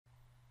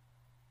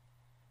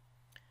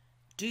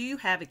Do you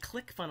have a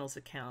ClickFunnels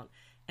account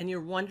and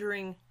you're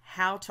wondering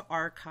how to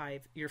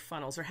archive your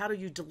funnels, or how do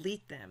you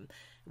delete them?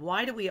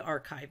 Why do we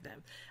archive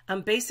them?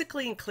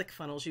 Basically in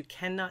ClickFunnels, you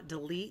cannot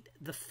delete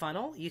the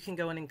funnel. You can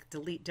go in and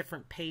delete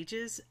different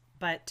pages,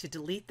 but to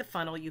delete the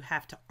funnel, you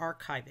have to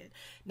archive it.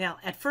 Now,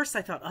 at first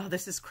I thought, oh,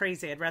 this is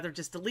crazy. I'd rather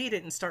just delete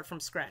it and start from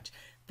scratch.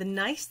 The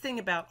nice thing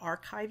about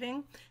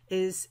archiving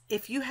is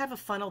if you have a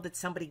funnel that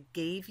somebody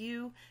gave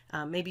you,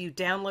 maybe you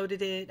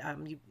downloaded it,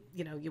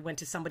 you went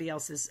to somebody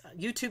else's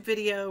YouTube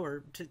video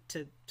or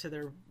to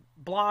their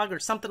blog or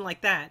something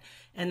like that,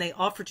 and they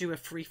offered you a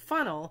free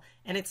funnel,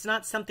 and it's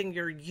not something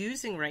you're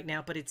using right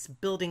now, but it's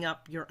building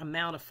up your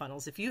amount of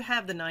funnels. If you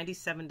have the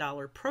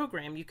 $97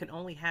 program, you can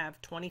only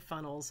have 20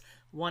 funnels,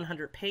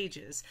 100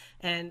 pages,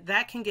 and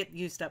that can get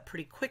used up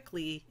pretty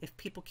quickly if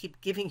people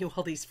keep giving you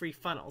all these free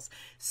funnels.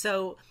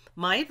 So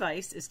my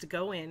advice is to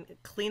go in,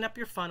 clean up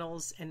your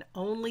funnels, and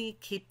only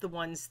keep the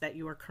ones that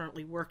you are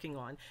currently working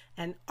on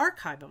and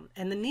archive them.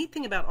 And the neat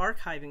thing about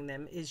archiving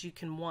them is you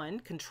can, one,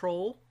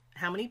 control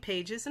how many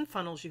pages and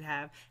funnels you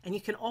have, and you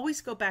can always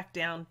go back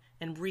down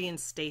and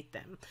reinstate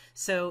them.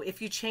 So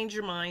if you change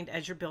your mind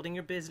as you're building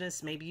your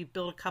business, maybe you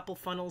build a couple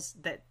funnels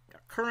that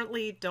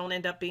currently don't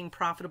end up being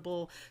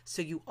profitable,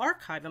 so you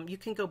archive them, you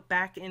can go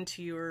back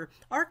into your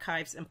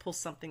archives and pull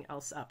something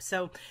else up.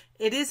 So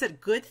it is a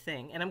good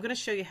thing, and I'm going to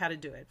show you how to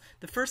do it.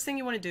 The first thing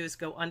you want to do is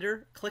go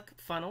under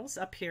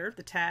ClickFunnels up here,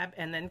 the tab,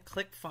 and then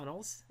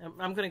ClickFunnels.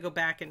 I'm going to go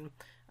back and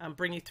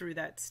bring you through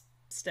that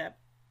step.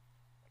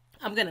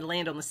 I'm going to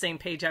land on the same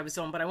page I was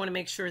on, but I want to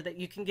make sure that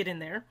you can get in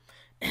there.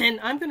 And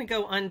I'm going to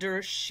go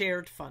under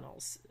shared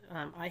funnels.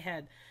 I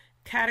had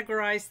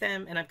categorized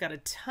them, and I've got a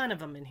ton of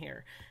them in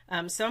here.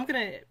 So I'm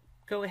going to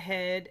go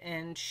ahead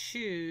and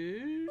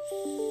choose.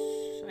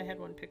 I had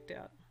one picked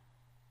out.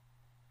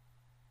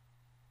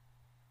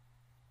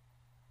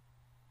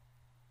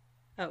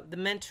 Oh, the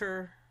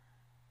mentor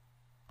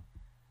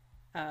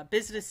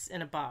business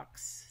in a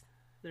box.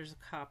 There's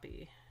a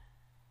copy.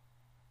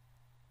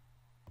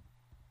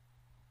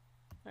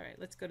 All right,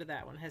 let's go to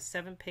that one. It has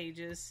 7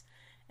 pages,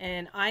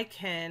 and I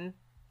can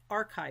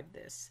archive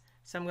this.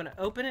 So I'm going to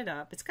open it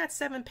up. It's got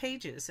 7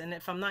 pages, and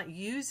if I'm not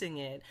using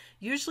it,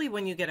 usually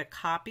when you get a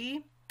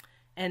copy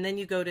and then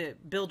you go to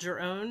build your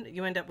own,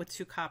 you end up with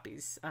 2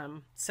 copies.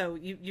 So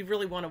you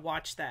really want to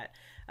watch that.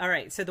 All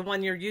right, so the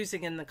one you're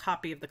using in the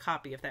copy of the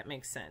copy, if that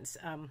makes sense,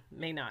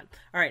 may not.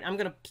 All right, I'm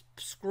going to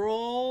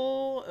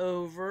scroll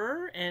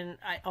over, and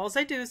all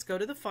I do is go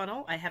to the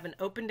funnel. I haven't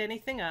opened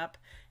anything up,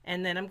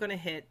 and then I'm going to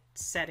hit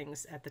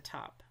settings at the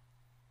top.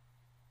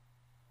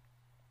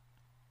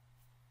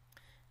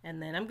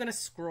 And then I'm going to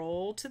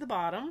scroll to the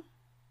bottom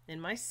in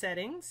my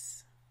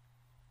settings.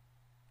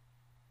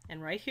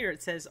 And right here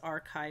it says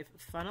archive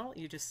funnel.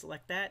 You just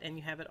select that and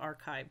you have it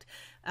archived.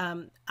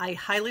 I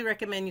highly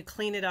recommend you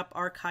clean it up,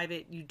 archive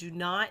it. You do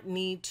not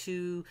need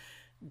to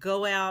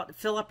go out,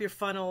 fill up your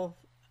funnel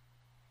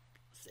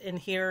in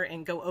here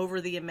and go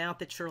over the amount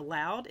that you're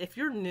allowed. If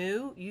you're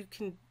new, you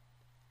can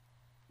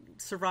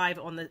survive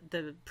on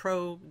the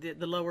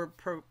lower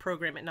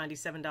program at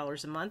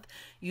 $97 a month.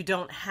 You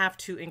don't have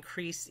to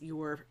increase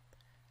your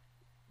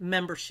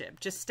membership.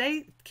 Just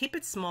keep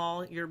it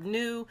small. You're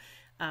new.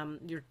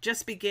 You're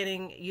just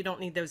beginning. You don't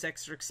need those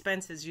extra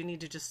expenses. You need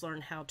to just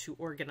learn how to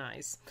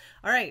organize.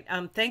 All right.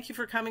 Thank you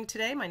for coming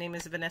today. My name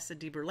is Vanessa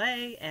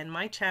DeBurlet, and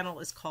my channel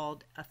is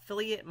called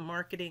Affiliate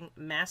Marketing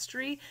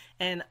Mastery,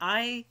 and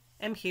I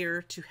am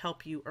here to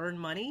help you earn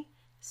money,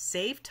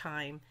 save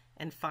time,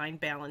 and find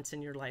balance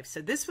in your life.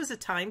 So this was a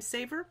time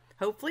saver,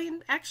 hopefully,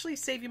 and actually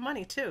save you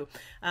money too.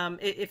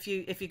 If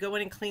you go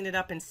in and clean it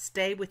up and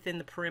stay within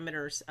the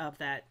perimeters of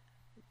that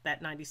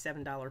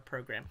 $97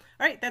 program.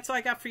 All right, that's all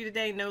I got for you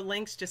today. No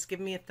links, just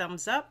give me a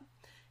thumbs up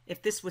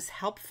if this was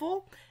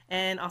helpful,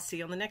 and I'll see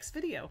you on the next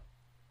video.